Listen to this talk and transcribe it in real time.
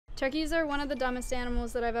Turkeys are one of the dumbest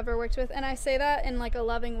animals that I've ever worked with, and I say that in like a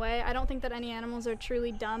loving way. I don't think that any animals are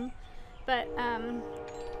truly dumb, but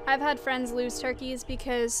I've had friends lose turkeys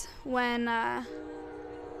because when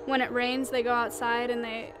it rains, they go outside and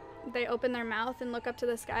they open their mouth and look up to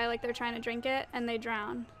the sky like they're trying to drink it, and they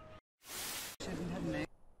drown.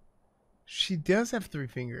 She does have 3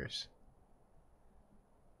 fingers.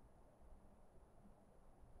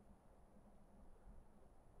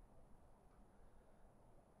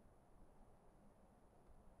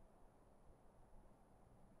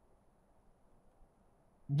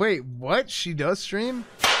 Wait, what? She does stream?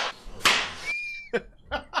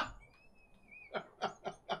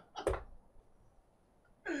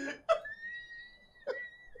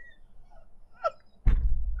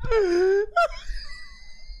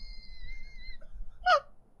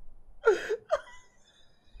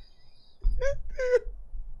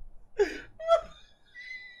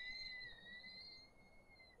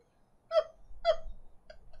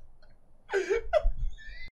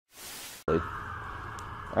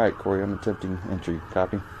 Alright, Corey, I'm attempting entry.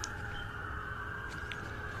 Copy?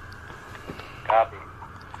 Copy.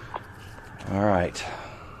 Alright.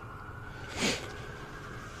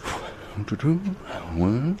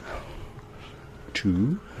 1,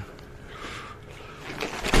 2.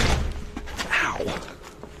 Ow!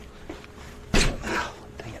 Ow,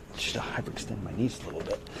 dang it. Should have hyperextended my knees a little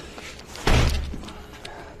bit.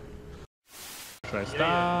 Should I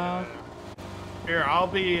stop? Here, I'll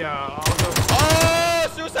go.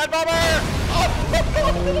 Oh, suicide bomber!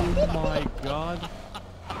 Oh my god.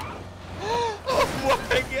 Oh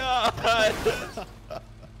my god!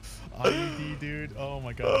 IED, dude. Oh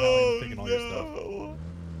my god. Oh, I'm taking all your stuff.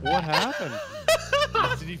 What happened?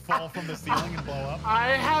 Did he fall from the ceiling and blow up?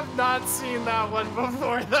 I have not seen that one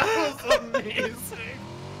before. That was amazing.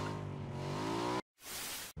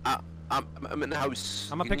 I'm in the house.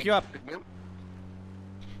 I'm gonna pick you up.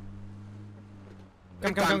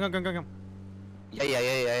 Come.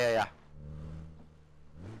 Yeah.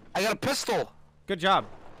 I got a pistol. Good job.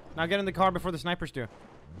 Now get in the car before the snipers do.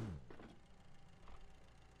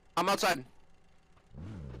 I'm outside.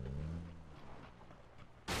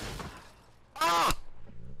 Ah!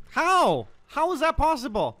 How? How is that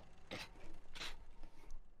possible?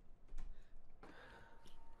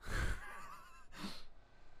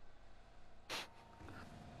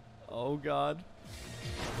 Oh god.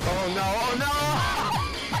 Oh no! Oh no!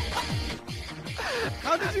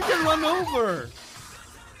 How did you get run over?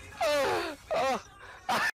 No,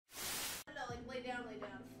 like lay down,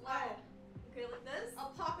 flat. Okay, like this?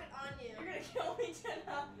 I'll pop it on you. You're gonna kill me,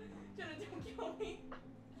 Jenna. Jenna, don't kill me.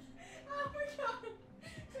 Oh my god.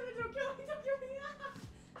 Jenna, don't kill me,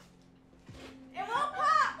 It won't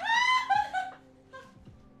pop!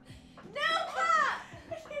 No, pop!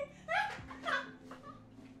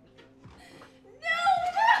 No!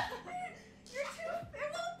 You're too... It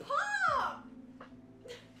won't pop!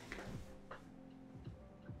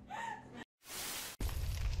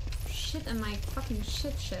 Shit, am I fucking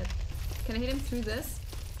shit? Can I hit him through this?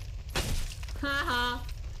 Haha.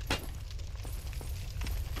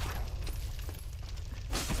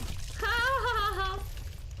 Ha.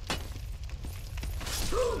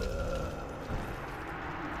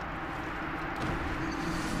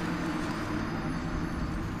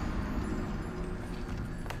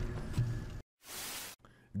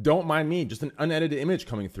 Don't mind me, just an unedited image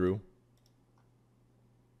coming through.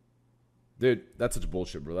 Dude, that's such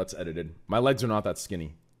bullshit, bro. That's edited. My legs are not that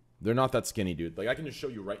skinny. They're not that skinny, dude. Like, I can just show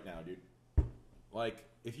you right now, dude. Like,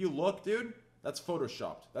 if you look, dude, that's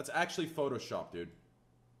photoshopped. That's actually photoshopped, dude.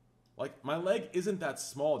 Like, my leg isn't that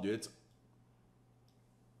small, dude.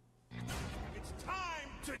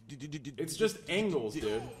 It's just angles,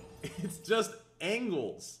 dude. It's just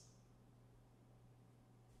angles.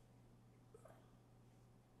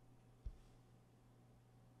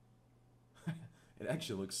 It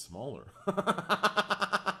actually looks smaller.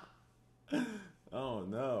 Oh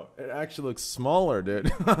no, it actually looks smaller,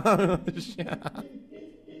 dude.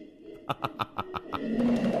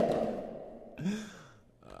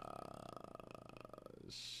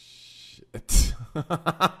 Shit.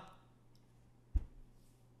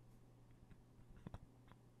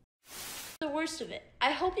 The worst of it.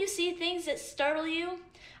 I hope you see things that startle you.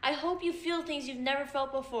 I hope you feel things you've never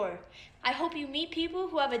felt before. I hope you meet people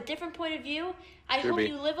who have a different point of view. I hope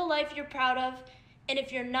you live a life you're proud of. And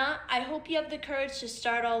if you're not, I hope you have the courage to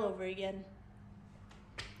start all over again.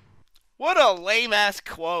 What a lame-ass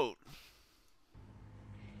quote.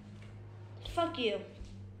 Fuck you.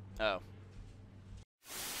 Oh.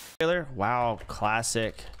 Wow,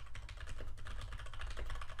 classic.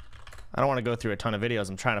 I don't want to go through a ton of videos.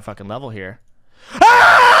 I'm trying to fucking level here.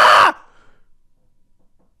 Ah!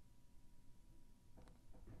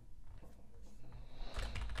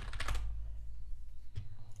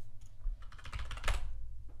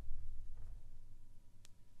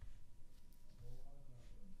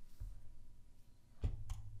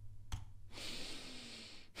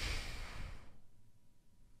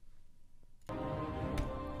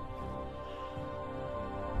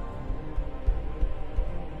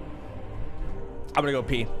 I'm gonna go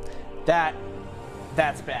pee. That's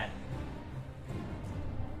bad.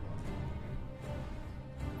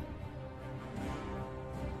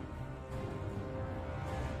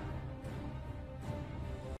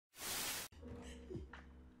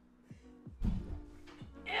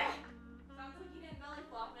 Sounds like you didn't belly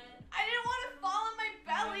flop it. I didn't want to fall on my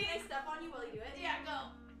belly. Can I step on you while you do it? Yeah,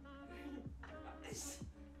 go. It's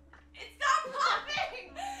not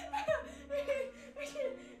popping!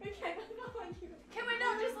 we can't fall on you. Can we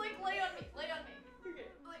not just like lay on me? Lay on me. Okay.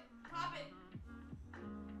 Like, pop it.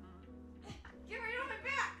 Get right on my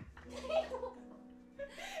back.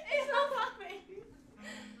 It's not popping.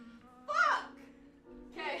 Fuck!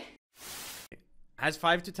 Okay. Has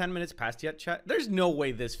 5 to 10 minutes passed yet, chat? There's no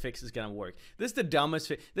way this fix is gonna work. This is the dumbest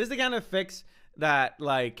fix. This is the kind of fix that,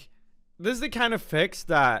 like, this is the kind of fix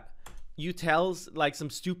that you tells, like, some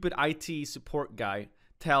stupid IT support guy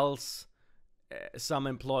tells some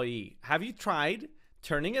employee, have you tried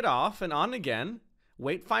turning it off and on again,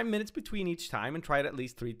 wait 5 minutes between each time, and try it at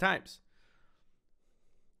least 3 times?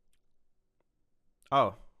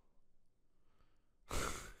 Oh.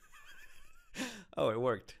 Oh, it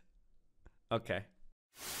worked. Okay.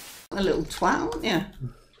 A little twat, aren't you?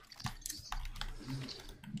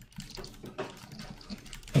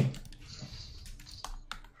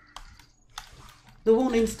 The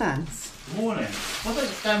warning stands. Warning? I don't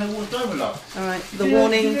stand there all the time, love. Alright, the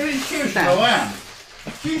warning stands. I am.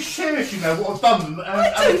 Do you seriously know what I've done?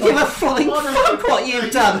 I don't give a flying fuck what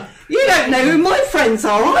you've done. You don't know who my friends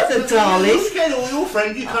are either, darling. You're scared of all your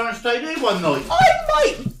friends. You can't stay there one night. I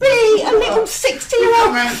might be a little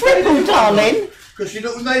 60-year-old cripple, darling. Because your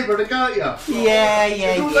little neighbour had a go at you. Yeah.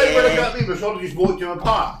 Your little neighbour had a go at me, but I just walked you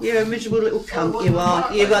apart. You're a miserable little cunt, you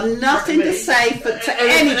are. You've got nothing to say to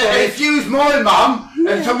anybody. If you was my mum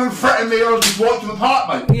and someone threatened me, I just walked them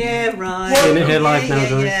apart, mate. Yeah, right. You're in it here live now,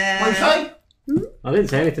 guys. Yeah. What you say? I didn't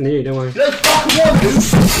say anything to you, don't worry. You don't fucking want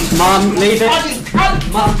to. Mum, leave Bloody it.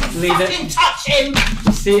 cunt, Mum, leave fucking it. touch him.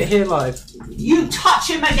 See it here live. You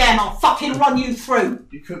touch him again, I'll fucking run you through.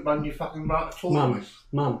 You couldn't run your fucking right toilet.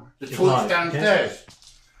 Mum. The it's toilet's live, downstairs. okay?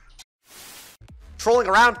 Trolling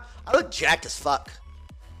around. I look jacked as fuck.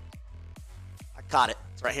 I caught it.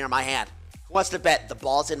 It's right here in my hand. Who wants to bet the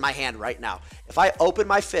ball's in my hand right now? If I open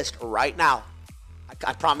my fist right now,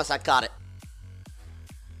 I promise I caught it.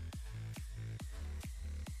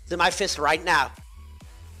 It's in my fist right now.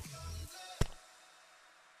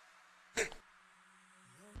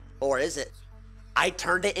 Or is it? I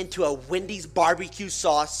turned it into a Wendy's barbecue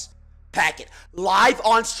sauce packet. Live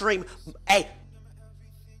on stream. Hey.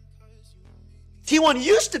 T1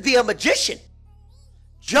 used to be a magician.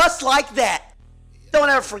 Just like that. Don't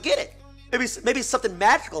ever forget it. Maybe something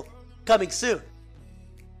magical coming soon.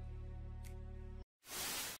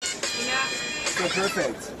 So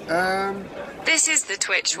perfect. This is the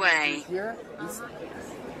Twitch way. Here.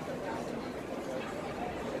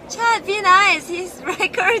 Chad, be nice. He's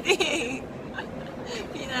recording.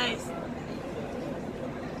 Be nice.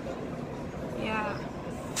 Yeah.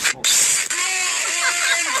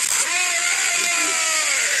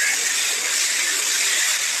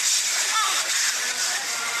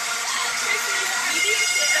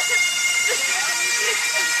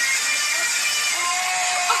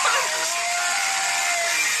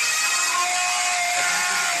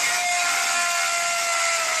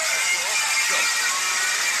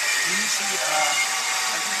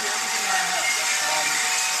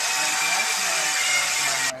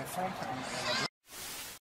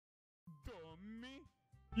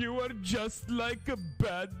 You are just like a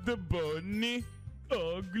bad bunny,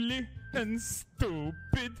 ugly and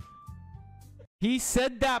stupid. He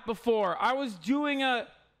said that before. I was doing a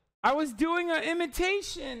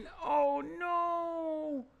imitation. Oh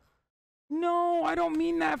no. No, I don't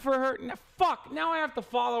mean that for her. No, fuck, now I have to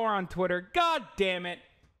follow her on Twitter. God damn it.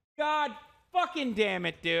 God fucking damn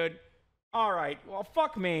it, dude. All right, well,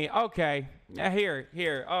 fuck me. Okay,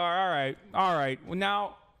 here. All right. Well,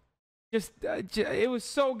 now, it was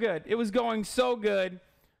so good. It was going so good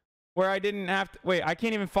where I didn't have to. Wait, I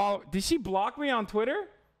can't even follow. Did she block me on Twitter?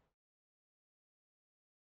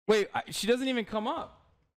 Wait, she doesn't even come up.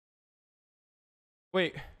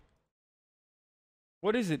 Wait.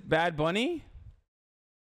 What is it? Bad Bunny?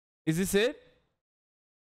 Is this it?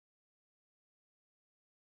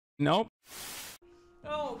 Nope.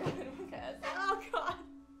 Oh god, oh god.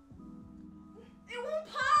 It won't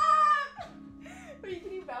pop! Wait,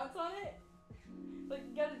 can you bounce on it? Like,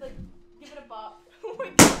 you gotta, like, give it a bop. Oh my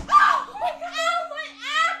god. Oh my god! Ow, my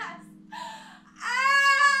ass!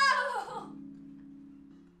 Ow!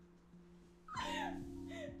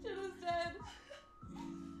 Jenna's dead.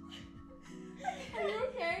 Are you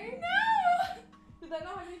okay? No!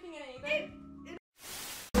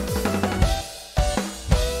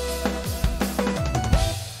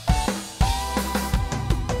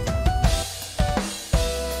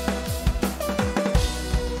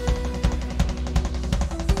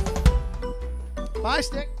 Bye,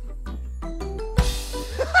 Stick.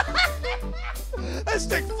 That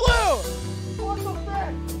Stick flew. What the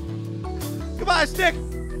frick? Goodbye, Stick.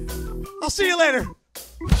 I'll see you later.